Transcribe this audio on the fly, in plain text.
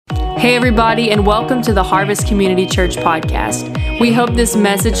Hey everybody, and welcome to the Harvest Community Church podcast. We hope this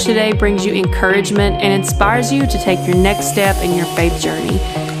message today brings you encouragement and inspires you to take your next step in your faith journey.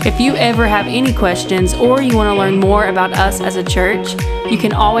 If you ever have any questions or you want to learn more about us as a church, you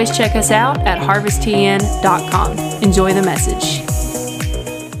can always check us out at harvesttn.com. Enjoy the message.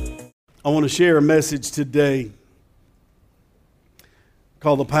 I want to share a message today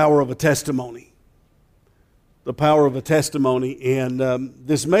called The Power of a Testimony. The power of a testimony, and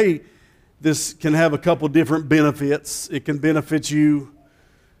this can have a couple different benefits. It can benefit you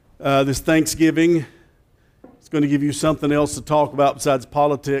this Thanksgiving. It's going to give you something else to talk about besides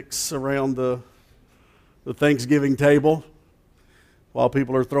politics around the Thanksgiving table while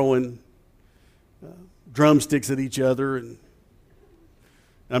people are throwing drumsticks at each other, and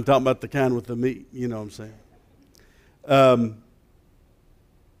I'm talking about the kind with the meat, you know what I'm saying.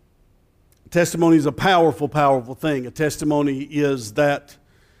 Testimony is a powerful, powerful thing. A testimony is that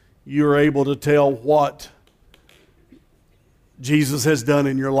you're able to tell what Jesus has done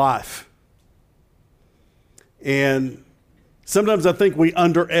in your life. And sometimes I think we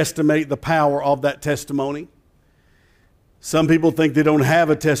underestimate the power of that testimony. Some people think they don't have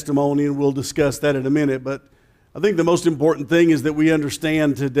a testimony, and we'll discuss that in a minute. But I think the most important thing is that we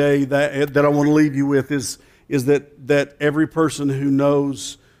understand today that I want to leave you with is that every person who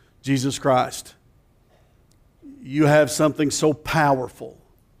knows Jesus Christ, you have something so powerful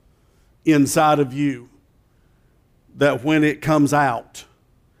inside of you that when it comes out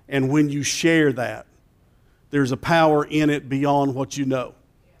and when you share that, there's a power in it beyond what you know.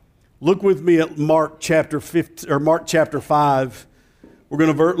 Look with me at Mark chapter 5. We're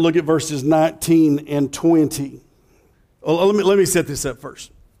going to look at verses 19 and 20. Let me set this up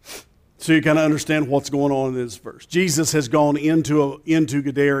first, so you kind of understand what's going on in this verse. Jesus has gone into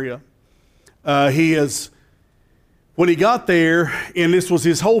Gadara. When he got there, and this was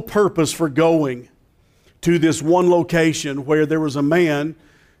his whole purpose for going to this one location where there was a man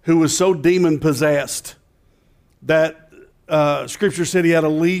who was so demon-possessed that Scripture said he had a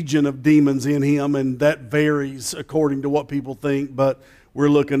legion of demons in him, and that varies according to what people think, but we're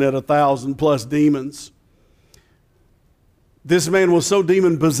looking at 1,000+ demons. This man was so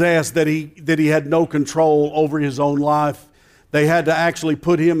demon-possessed that he had no control over his own life. They had to actually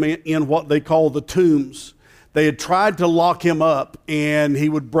put him in what they call the tombs. They had tried to lock him up, and he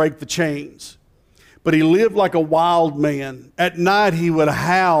would break the chains. But he lived like a wild man. At night, he would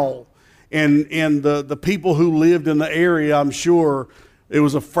howl, and the people who lived in the area, I'm sure, it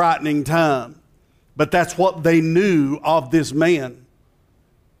was a frightening time. But that's what they knew of this man.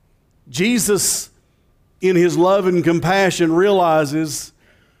 Jesus, in his love and compassion, realizes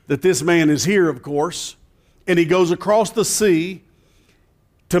that this man is here, of course, and he goes across the sea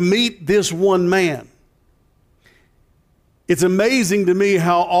to meet this one man. It's amazing to me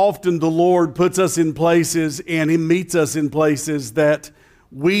how often the Lord puts us in places and he meets us in places that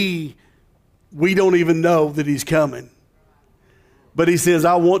we don't even know that he's coming. But he says,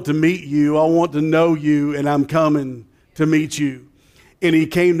 I want to meet you, I want to know you, and I'm coming to meet you. And he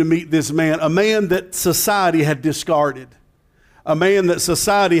came to meet this man, a man that society had discarded, a man that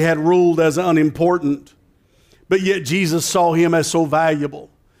society had ruled as unimportant, but yet Jesus saw him as so valuable.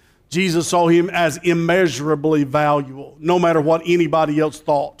 Jesus saw him as immeasurably valuable, no matter what anybody else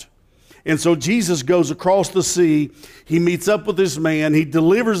thought. And so Jesus goes across the sea, he meets up with this man, he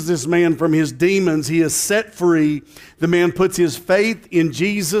delivers this man from his demons, he is set free. The man puts his faith in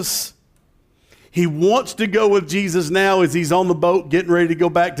Jesus. He wants to go with Jesus now as he's on the boat getting ready to go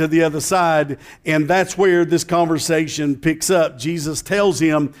back to the other side. And that's where this conversation picks up. Jesus tells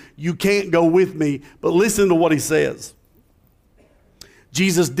him, you can't go with me. But listen to what he says.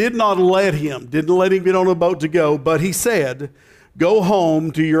 Jesus didn't let him get on a boat to go, but he said, go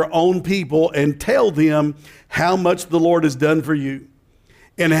home to your own people and tell them how much the Lord has done for you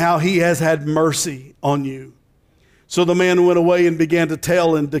and how he has had mercy on you. So the man went away and began to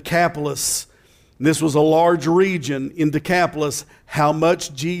tell in Decapolis, this was a large region in Decapolis, how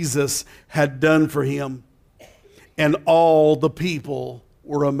much Jesus had done for him. And all the people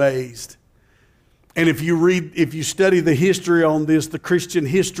were amazed. And if you study the history on this, the Christian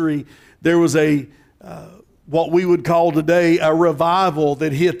history, there was what we would call today a revival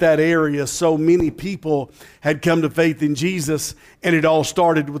that hit that area. So many people had come to faith in Jesus, and it all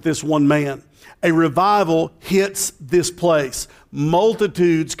started with this one man. A revival hits this place.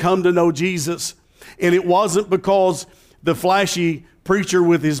 Multitudes come to know Jesus. And it wasn't because the flashy preacher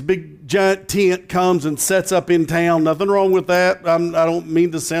with his big giant tent comes and sets up in town. Nothing wrong with that. I don't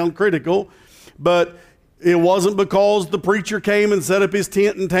mean to sound critical. But it wasn't because the preacher came and set up his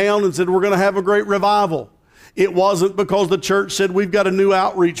tent in town and said, we're going to have a great revival. It wasn't because the church said we've got a new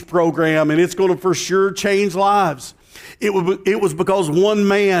outreach program and it's going to for sure change lives. It was because one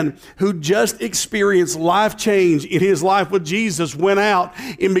man who just experienced life change in his life with Jesus went out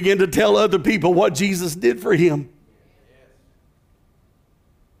and began to tell other people what Jesus did for him.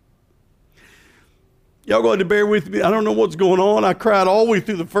 Y'all going to bear with me? I don't know what's going on. I cried all the way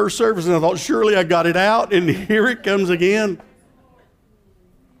through the first service and I thought, surely I got it out, and here it comes again.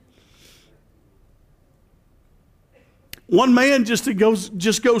 One man just goes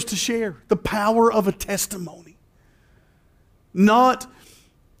to share the power of a testimony. Not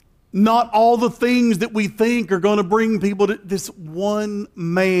all the things that we think are going to bring people to this. One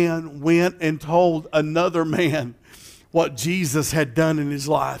man went and told another man what Jesus had done in his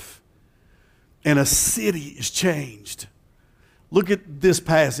life. And a city is changed. Look at this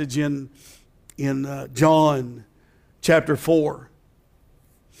passage in John chapter 4.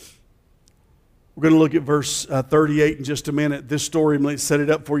 We're going to look at verse 38 in just a minute. This story, let me set it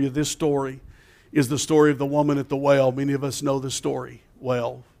up for you. This story is the story of the woman at the well. Many of us know the story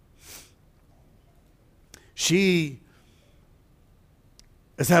well. She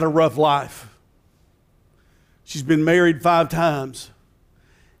has had a rough life. She's been married 5 times.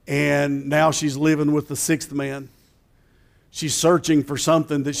 And now she's living with the 6th man. She's searching for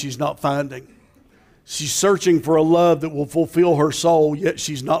something that she's not finding. She's searching for a love that will fulfill her soul, yet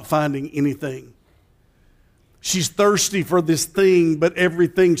she's not finding anything. She's thirsty for this thing, but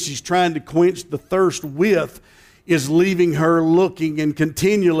everything she's trying to quench the thirst with is leaving her looking and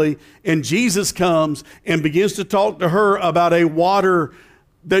continually. And Jesus comes and begins to talk to her about a water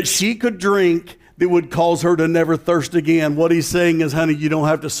that she could drink that would cause her to never thirst again. What he's saying is, honey, you don't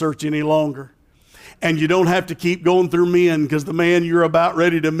have to search any longer. And you don't have to keep going through men, because the man you're about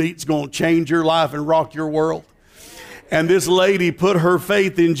ready to meet is going to change your life and rock your world. And this lady put her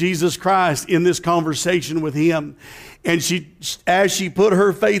faith in Jesus Christ in this conversation with him. And as she put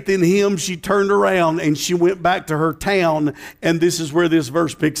her faith in him, she turned around and she went back to her town. And this is where this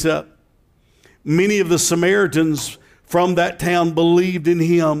verse picks up. Many of the Samaritans from that town believed in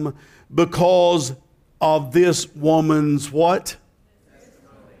him because of this woman's what?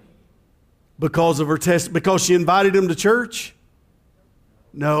 Because of her because she invited him to church?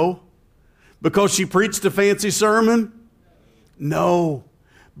 No. Because she preached a fancy sermon? No.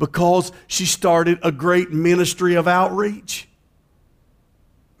 Because she started a great ministry of outreach?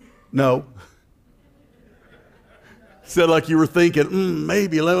 No. Said like you were thinking,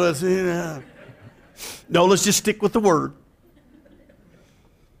 maybe. No, let's just stick with the word.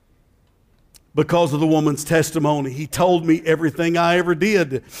 Because of the woman's testimony. He told me everything I ever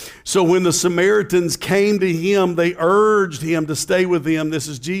did. So when the Samaritans came to him, they urged him to stay with them. This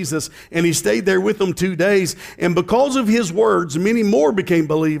is Jesus. And he stayed there with them 2 days. And because of his words, many more became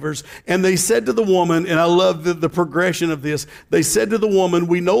believers. And they said to the woman, and I love the progression of this. They said to the woman,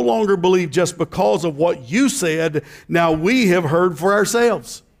 we no longer believe just because of what you said. Now we have heard for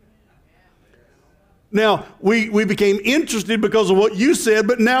ourselves. Now, we became interested because of what you said,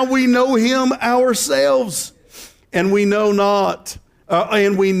 but now we know him ourselves. And we know not,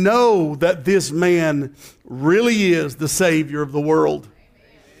 and we know that this man really is the Savior of the world.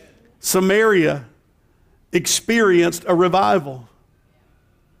 Samaria experienced a revival.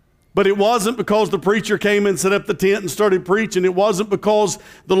 But it wasn't because the preacher came and set up the tent and started preaching. It wasn't because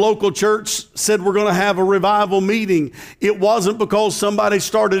the local church said we're going to have a revival meeting. It wasn't because somebody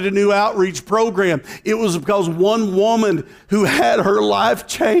started a new outreach program. It was because one woman who had her life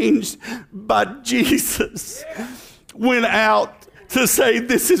changed by Jesus went out to say,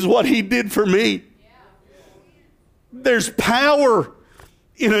 this is what he did for me. There's power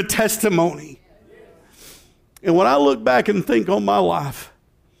in a testimony. And when I look back and think on my life,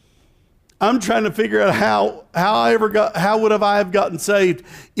 I'm trying to figure out how would I have gotten saved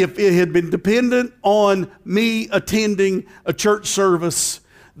if it had been dependent on me attending a church service.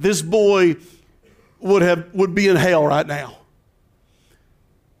 This boy would be in hell right now.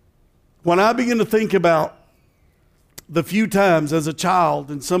 When I begin to think about the few times as a child,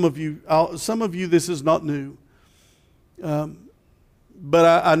 and some of you this is not new, but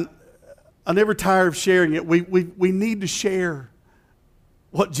I never tire of sharing it. We need to share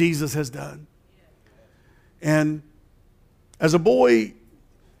what Jesus has done. And as a boy,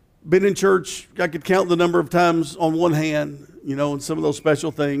 been in church, I could count the number of times on one hand, and some of those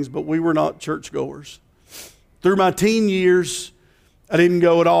special things, but we were not churchgoers. Through my teen years, I didn't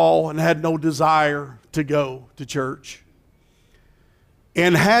go at all and had no desire to go to church.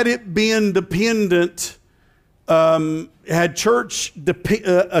 And had it been dependent, had church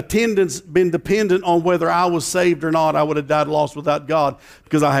attendance been dependent on whether I was saved or not, I would have died lost without God,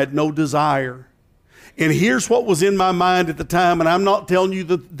 because I had no desire. And here's what was in my mind at the time, and I'm not telling you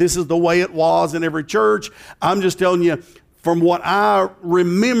that this is the way it was in every church. I'm just telling you from what I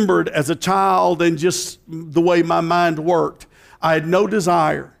remembered as a child and just the way my mind worked. I had no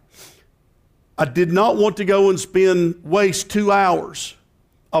desire. I did not want to go and waste 2 hours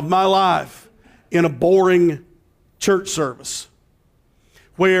of my life in a boring church service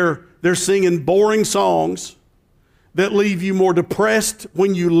where they're singing boring songs that leave you more depressed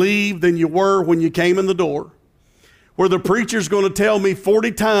when you leave than you were when you came in the door, where the preacher's going to tell me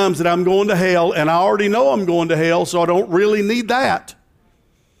 40 times that I'm going to hell, and I already know I'm going to hell, so I don't really need that.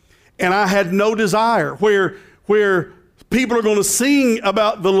 And I had no desire, where people are going to sing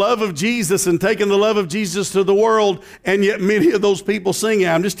about the love of Jesus and taking the love of Jesus to the world, and yet many of those people sing it.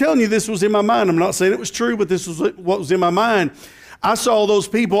 I'm just telling you this was in my mind. I'm not saying it was true, but this was what was in my mind. I saw those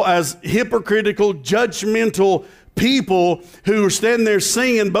people as hypocritical, judgmental people who were standing there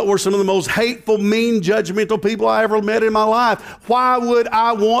singing, but were some of the most hateful, mean, judgmental people I ever met in my life. Why would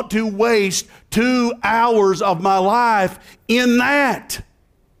I want to waste 2 hours of my life in that?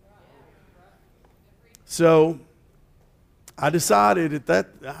 So I decided that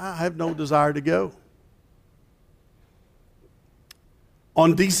I have no desire to go.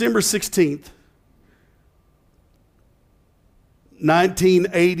 On December 16th,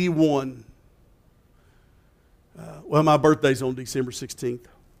 1981, well, my birthday's on December 16th.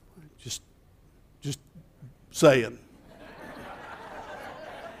 Just saying.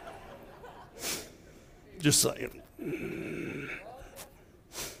 Just saying.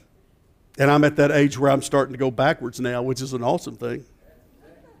 And I'm at that age where I'm starting to go backwards now, which is an awesome thing.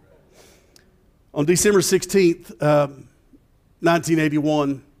 On December 16th,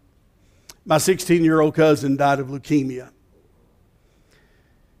 1981, my 16-year-old cousin died of leukemia.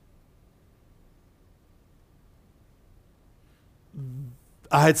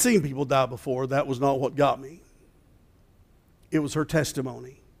 I had seen people die before. That was not what got me. It was her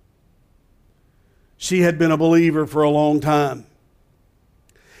testimony. She had been a believer for a long time.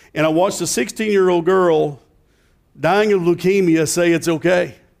 And I watched a 16-year-old girl dying of leukemia say, "It's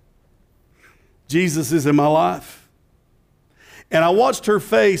okay. Jesus is in my life." And I watched her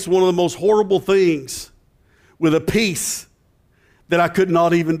face one of the most horrible things with a peace that I could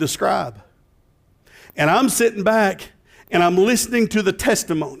not even describe. And I'm sitting back and I'm listening to the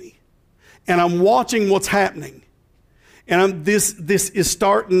testimony and I'm watching what's happening. And this is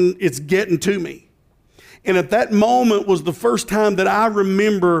starting, it's getting to me. And at that moment was the first time that I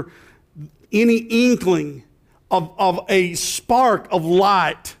remember any inkling of a spark of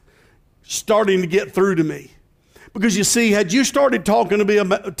light starting to get through to me. Because you see, had you started talking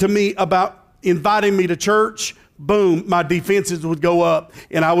to me about inviting me to church, boom, my defenses would go up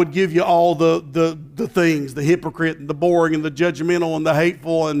and I would give you all the things, the hypocrite and the boring and the judgmental and the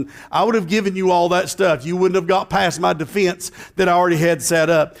hateful, and I would have given you all that stuff. You wouldn't have got past my defense that I already had set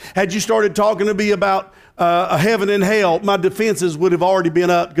up. Had you started talking to me about a heaven and hell, my defenses would have already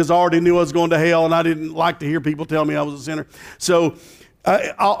been up because I already knew I was going to hell and I didn't like to hear people tell me I was a sinner. So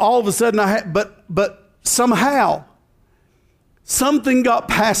all of a sudden I had, but somehow something got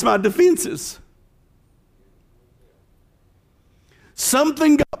past my defenses.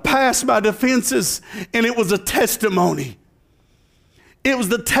 Something got past my defenses, and it was a testimony. It was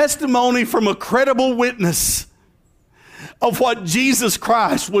the testimony from a credible witness of what Jesus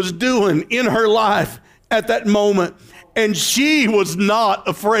Christ was doing in her life at that moment. And she was not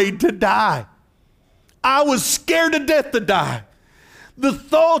afraid to die. I was scared to death to die. The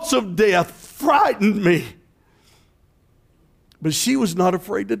thoughts of death frightened me. But she was not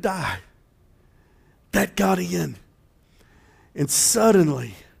afraid to die. That got in. And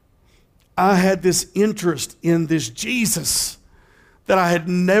suddenly, I had this interest in this Jesus that I had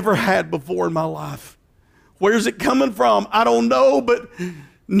never had before in my life. Where's it coming from? I don't know, but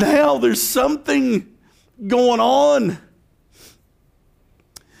now there's something going on.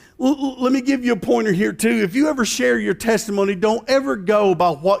 Let me give you a pointer here too. If you ever share your testimony, don't ever go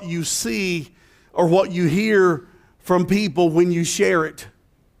by what you see or what you hear from people when you share it.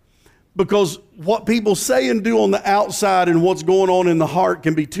 Because what people say and do on the outside and what's going on in the heart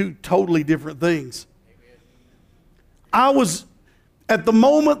can be two totally different things. I was, at the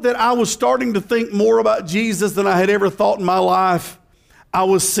moment that I was starting to think more about Jesus than I had ever thought in my life, I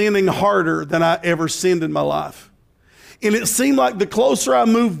was sinning harder than I ever sinned in my life. And it seemed like the closer I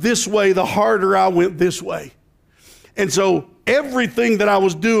moved this way, the harder I went this way. And so everything that I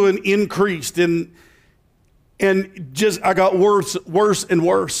was doing increased and just I got worse and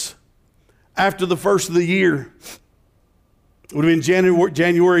worse. After the first of the year, it would have been January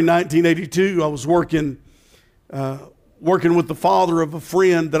 1982, I was working working with the father of a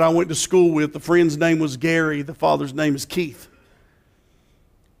friend that I went to school with. The friend's name was Gary. The father's name is Keith.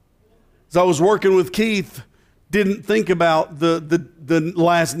 As I was working with Keith, didn't think about the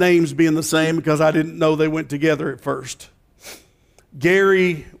last names being the same because I didn't know they went together at first.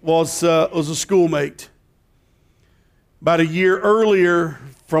 Gary was a schoolmate. About a year earlier,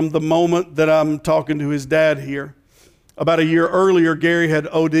 from the moment that I'm talking to his dad here, about a year earlier, Gary had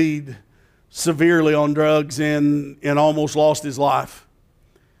OD'd severely on drugs and almost lost his life.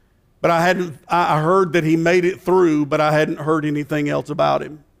 But I heard that he made it through, but I hadn't heard anything else about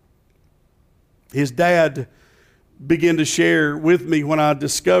him. His dad began to share with me when I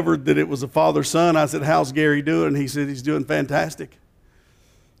discovered that it was a father-son. I said, "How's Gary doing?" He said, "He's doing fantastic."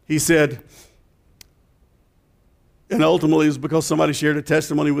 He said, and ultimately it was because somebody shared a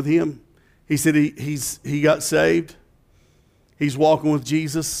testimony with him. He said he got saved. He's walking with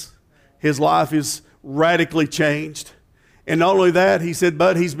Jesus. His life is radically changed. And not only that, he said,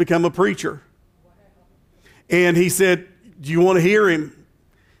 but he's become a preacher. And he said, "Do you want to hear him?"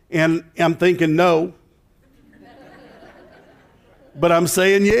 And I'm thinking no. But I'm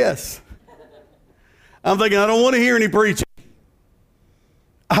saying yes. I'm thinking I don't want to hear any preaching.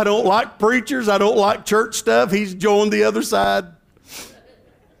 I don't like preachers. I don't like church stuff. He's joined the other side.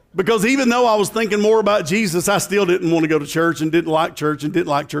 Because even though I was thinking more about Jesus, I still didn't want to go to church and didn't like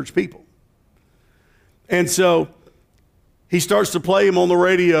church people. And so he starts to play him on the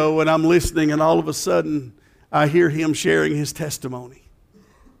radio, and I'm listening, and all of a sudden I hear him sharing his testimony.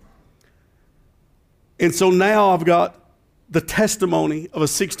 And so now I've got the testimony of a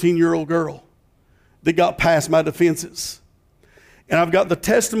 16-year-old girl that got past my defenses. And I've got the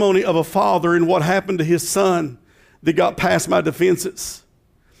testimony of a father and what happened to his son that got past my defenses.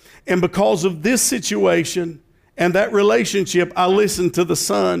 And because of this situation and that relationship, I listened to the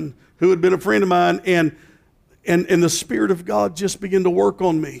son who had been a friend of mine, and the Spirit of God just began to work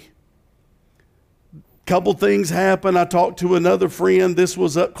on me. Couple things happened. I talked to another friend. This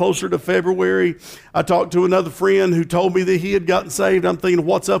was up closer to February. I talked to another friend who told me that he had gotten saved. I'm thinking,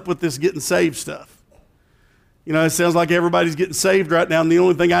 what's up with this getting saved stuff? You know, it sounds like everybody's getting saved right now, and the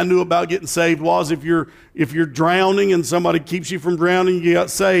only thing I knew about getting saved was if you're drowning and somebody keeps you from drowning, you got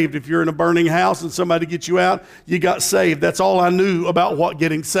saved. If you're in a burning house and somebody gets you out, you got saved. That's all I knew about what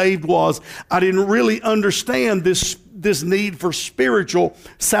getting saved was. I didn't really understand this need for spiritual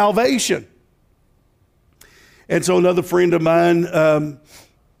salvation. And so another friend of mine,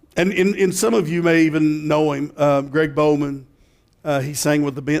 and some of you may even know him, Greg Bowman. He sang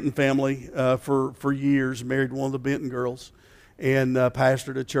with the Benton family for years, married one of the Benton girls, and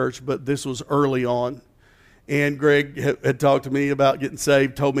pastored a church, but this was early on. And Greg had talked to me about getting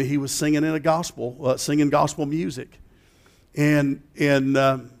saved, told me he was singing in a gospel, singing gospel music. And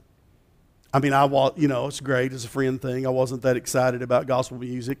I mean, it's great as a friend thing. I wasn't that excited about gospel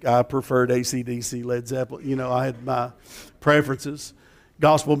music. I preferred AC/DC, Led Zeppelin. I had my preferences.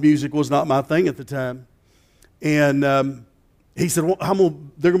 Gospel music was not my thing at the time. And he said, well,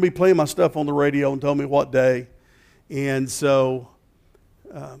 they're going to be playing my stuff on the radio, and told me what day. And so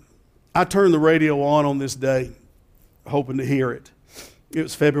I turned the radio on this day, hoping to hear it. It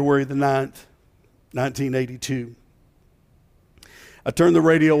was February the 9th, 1982. I turned the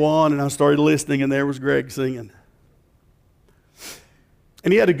radio on and I started listening, and there was Greg singing.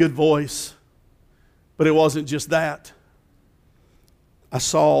 And he had a good voice, but it wasn't just that. I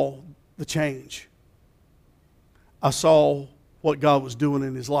saw the change. I saw what God was doing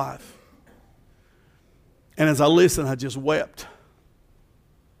in his life. And as I listened, I just wept.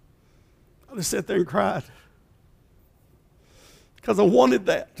 I just sat there and cried because I wanted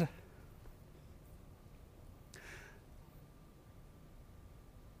that.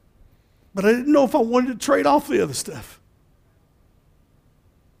 But I didn't know if I wanted to trade off the other stuff.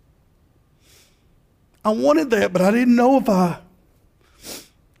 I wanted that, but I didn't know if I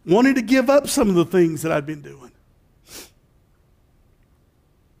wanted to give up some of the things that I'd been doing.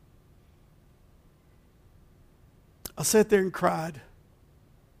 I sat there and cried.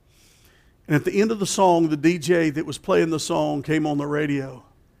 And at the end of the song, the DJ that was playing the song came on the radio.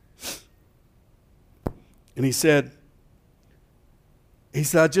 And he said,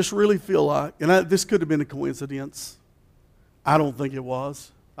 I just really feel like, and this could have been a coincidence. I don't think it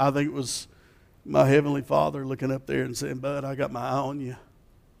was. I think it was my Heavenly Father looking up there and saying, Bud, I got my eye on you,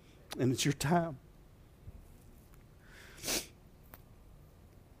 and it's your time.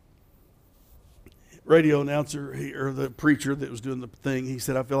 Radio announcer, or the preacher that was doing the thing, he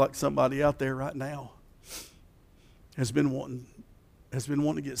said, I feel like somebody out there right now has been wanting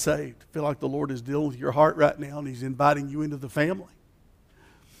to get saved. I feel like the Lord is dealing with your heart right now, and He's inviting you into the family.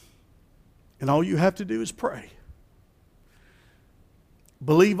 And all you have to do is pray.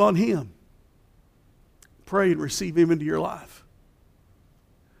 Believe on Him. Pray and receive Him into your life.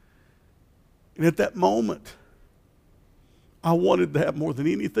 And at that moment, I wanted that more than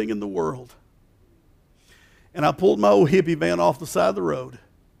anything in the world. And I pulled my old hippie van off the side of the road.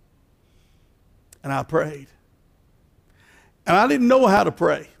 And I prayed. And I didn't know how to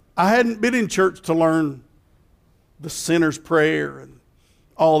pray. I hadn't been in church to learn the sinner's prayer and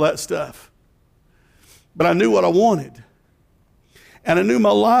all that stuff. But I knew what I wanted. And I knew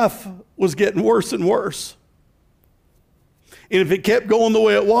my life was getting worse and worse. And if it kept going the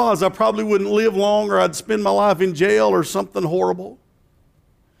way it was, I probably wouldn't live long, or I'd spend my life in jail or something horrible.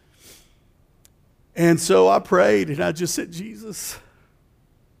 And so I prayed and I just said, Jesus,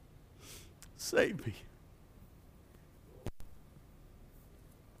 save me.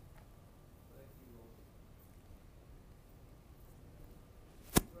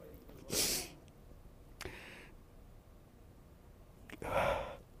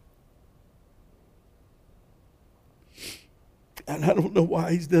 And I don't know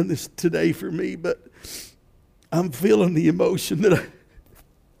why He's done this today for me, but I'm feeling the emotion that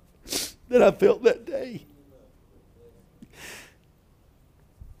I felt that day.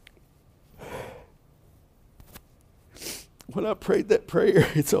 When I prayed that prayer,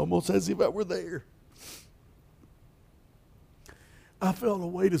 it's almost as if I were there. I felt a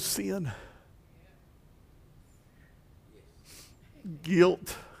weight of sin,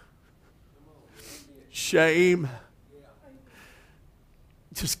 guilt, shame,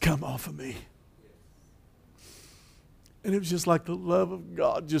 just come off of me. And it was just like the love of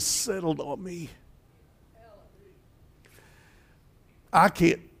God just settled on me. I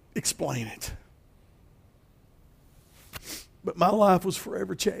can't explain it. But my life was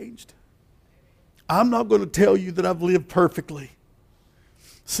forever changed. I'm not going to tell you that I've lived perfectly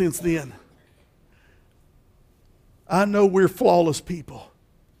since then. I know we're flawless people.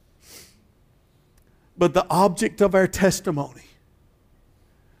 But the object of our testimony,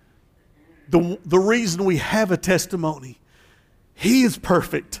 the reason we have a testimony, He is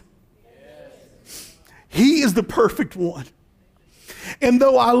perfect. He is the perfect one. And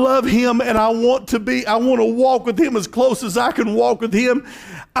though I love Him and I want to walk with Him as close as I can walk with Him,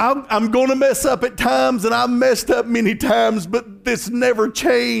 I'm going to mess up at times, and I've messed up many times, but this never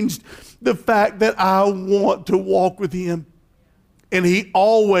changed the fact that I want to walk with Him. And He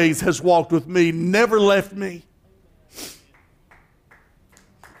always has walked with me, never left me.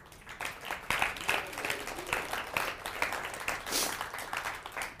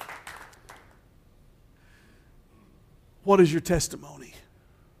 What is your testimony?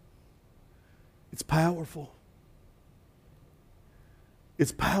 It's powerful.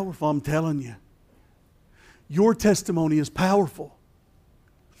 It's powerful, I'm telling you. Your testimony is powerful.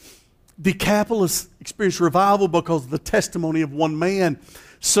 Decapolis experienced revival because of the testimony of one man.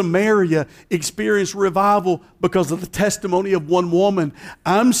 Samaria experienced revival because of the testimony of one woman.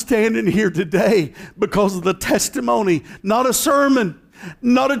 I'm standing here today because of the testimony, not a sermon,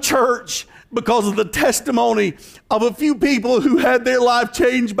 not a church, because of the testimony of a few people who had their life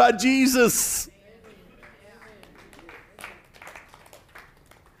changed by Jesus.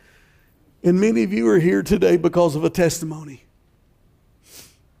 And many of you are here today because of a testimony.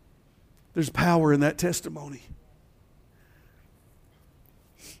 There's power in that testimony.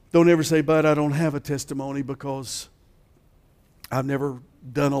 Don't ever say, but I don't have a testimony because I've never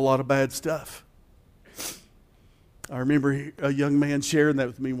done a lot of bad stuff. I remember a young man sharing that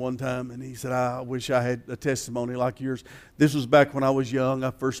with me one time, and he said, I wish I had a testimony like yours. This was back when I was young.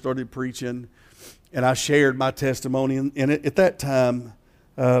 I first started preaching, and I shared my testimony. And at that time,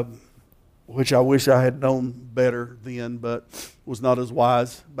 which I wish I had known better then, but was not as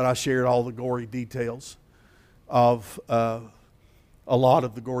wise, but I shared all the gory details of a lot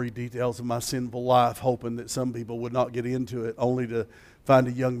of the gory details of my sinful life, hoping that some people would not get into it, only to find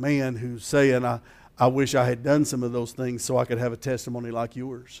a young man who's saying, I wish I had done some of those things so I could have a testimony like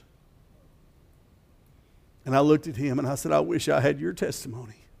yours. And I looked at him and I said, I wish I had your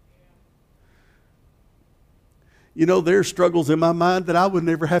testimony. You know, there are struggles in my mind that I would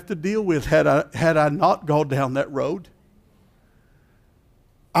never have to deal with had I not gone down that road.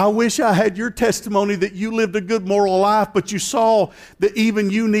 I wish I had your testimony that you lived a good moral life, but you saw that even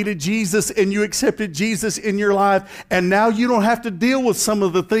you needed Jesus and you accepted Jesus in your life, and now you don't have to deal with some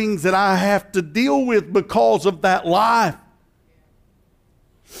of the things that I have to deal with because of that life.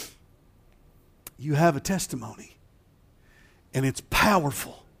 You have a testimony, and it's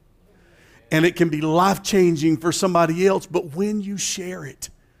powerful, and it can be life-changing for somebody else, but when you share it,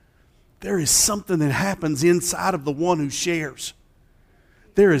 there is something that happens inside of the one who shares.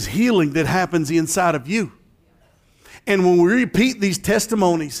 There is healing that happens inside of you. And when we repeat these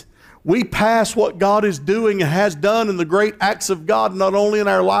testimonies, we pass what God is doing and has done in the great acts of God, not only in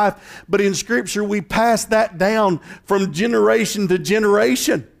our life, but in Scripture. We pass that down from generation to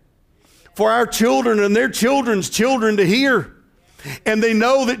generation for our children and their children's children to hear. And they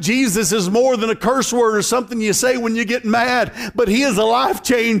know that Jesus is more than a curse word or something you say when you get mad, but He is a life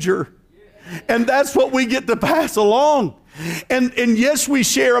changer. And that's what we get to pass along. And yes, we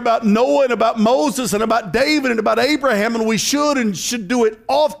share about Noah and about Moses and about David and about Abraham, and we should do it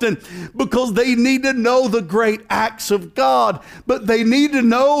often, because they need to know the great acts of God. But they need to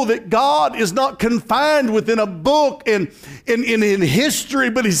know that God is not confined within a book and in history,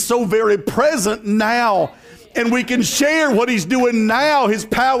 but He's so very present now. And we can share what He's doing now, His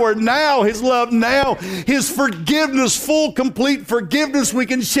power now, His love now, His forgiveness, full, complete forgiveness. We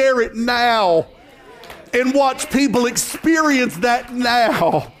can share it now and watch people experience that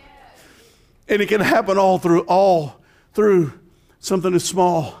now. And it can happen all through something as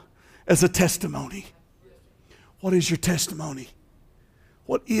small as a testimony. What is your testimony?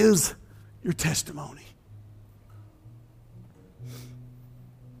 What is your testimony?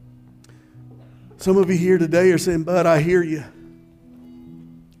 Some of you here today are saying, "Bud, I hear you.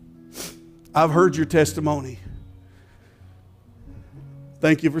 I've heard your testimony.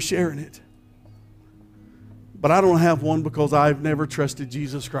 Thank you for sharing it. But I don't have one because I've never trusted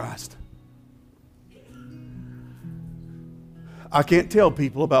Jesus Christ. I can't tell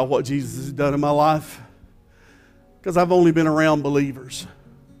people about what Jesus has done in my life because I've only been around believers.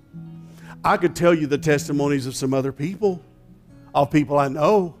 I could tell you the testimonies of some other people, of people I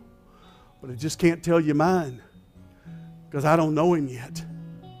know, but I just can't tell you mine because I don't know Him yet."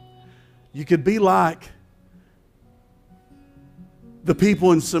 You could be like the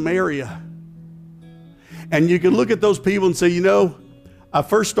people in Samaria. And you can look at those people and say, "You know, I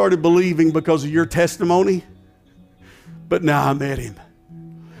first started believing because of your testimony, but now I met Him.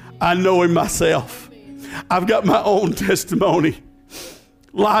 I know Him myself. I've got my own testimony.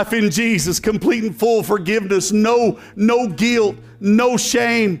 Life in Jesus, complete and full forgiveness, no guilt, no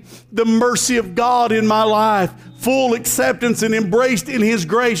shame, the mercy of God in my life, full acceptance and embraced in His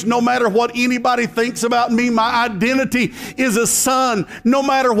grace. No matter what anybody thinks about me, my identity is a son. No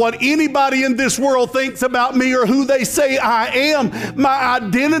matter what anybody in this world thinks about me or who they say I am, my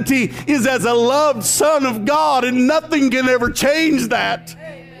identity is as a loved son of God, and nothing can ever change that."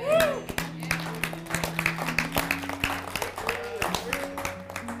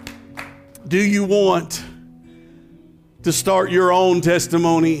 Do you want to start your own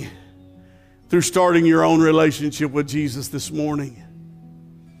testimony through starting your own relationship with Jesus this morning?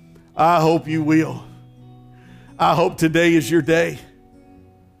 I hope you will. I hope today is your day.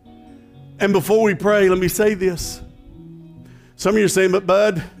 And before we pray, let me say this. Some of you are saying, "But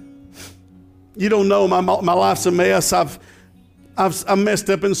Bud, you don't know, my life's a mess. I'm messed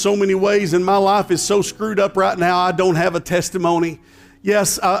up in so many ways, and my life is so screwed up right now, I don't have a testimony."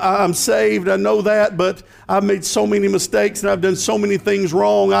 Yes, I'm saved, I know that, but I've made so many mistakes and I've done so many things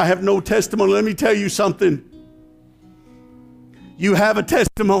wrong, I have no testimony. Let me tell you something. You have a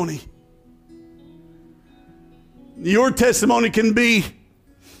testimony. Your testimony can be,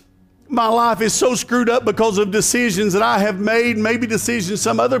 "My life is so screwed up because of decisions that I have made, maybe decisions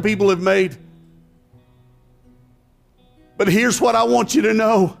some other people have made. But here's what I want you to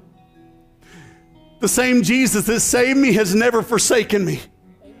know. The same Jesus that saved me has never forsaken me.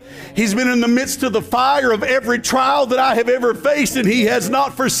 He's been in the midst of the fire of every trial that I have ever faced, and He has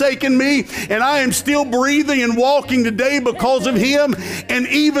not forsaken me. And I am still breathing and walking today because of Him. And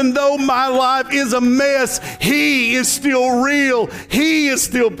even though my life is a mess, He is still real. He is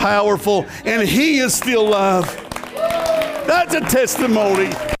still powerful, and He is still love. That's a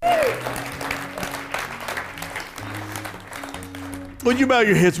testimony. Would you bow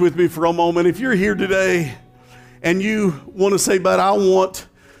your heads with me for a moment? If you're here today and you want to say, "But I want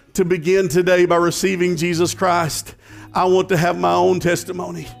to begin today by receiving Jesus Christ. I want to have my own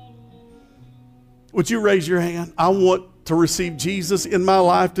testimony." Would you raise your hand? I want to receive Jesus in my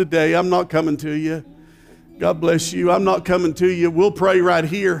life today. I'm not coming to you. God bless you. I'm not coming to you. We'll pray right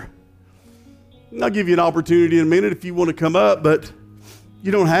here. And I'll give you an opportunity in a minute if you want to come up, but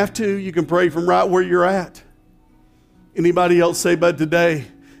you don't have to. You can pray from right where you're at. Anybody else say, "But today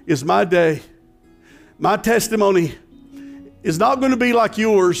is my day. My testimony is not going to be like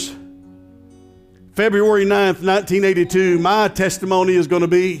yours. February 9th, 1982, my testimony is going to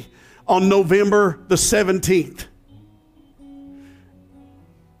be on November the 17th,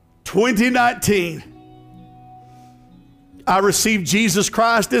 2019. I received Jesus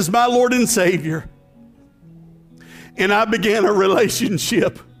Christ as my Lord and Savior, and I began a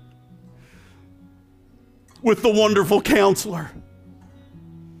relationship with the Wonderful Counselor,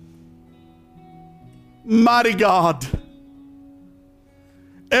 Mighty God,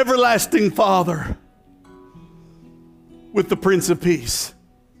 Everlasting Father, with the Prince of Peace.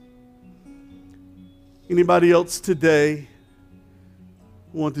 Anybody else today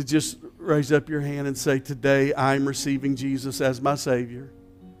want to just raise up your hand and say, today I'm receiving Jesus as my Savior?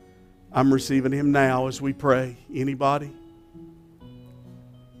 I'm receiving Him now as we pray. Anybody?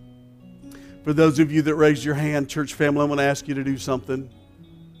 For those of you that raised your hand, church family, I'm going to ask you to do something.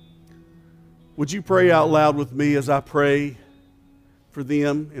 Would you pray out loud with me as I pray for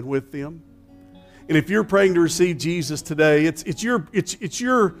them and with them? And if you're praying to receive Jesus today, it's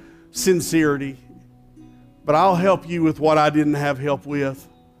your sincerity. But I'll help you with what I didn't have help with.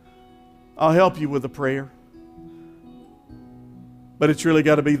 I'll help you with a prayer. But it's really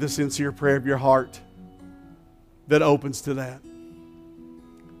got to be the sincere prayer of your heart that opens to that.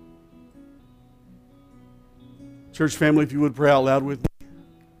 Church family, if you would pray out loud with me.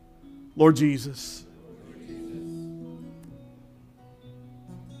 Lord Jesus,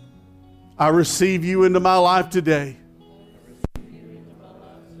 I receive you into my life today.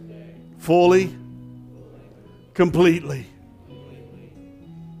 Fully, completely.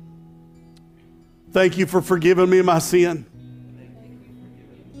 Thank you for forgiving me my sin.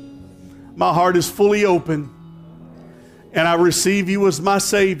 My heart is fully open, and I receive you as my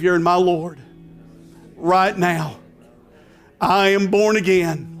Savior and my Lord. Right now, I am born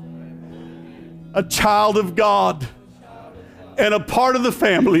again, a child of God, and a part of the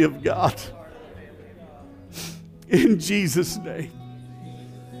family of God. In Jesus' name.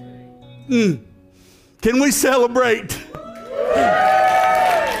 Can we celebrate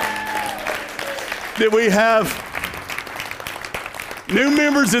that we have new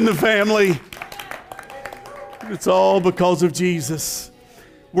members in the family? It's all because of Jesus.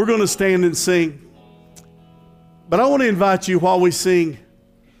 We're going to stand and sing. But I want to invite you while we sing.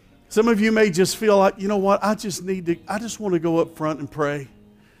 Some of you may just feel like, you know what, I just want to go up front and pray.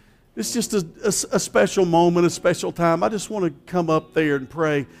 It's just a special moment, a special time. I just want to come up there and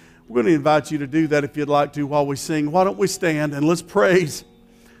pray. We're going to invite you to do that if you'd like to while we sing. Why don't we stand and let's praise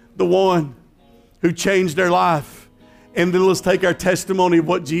the one who changed their life. And then let's take our testimony of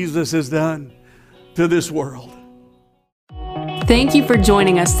what Jesus has done to this world. Thank you for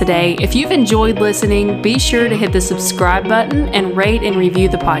joining us today. If you've enjoyed listening, be sure to hit the subscribe button and rate and review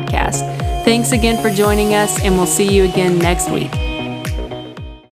the podcast. Thanks again for joining us, and we'll see you again next week.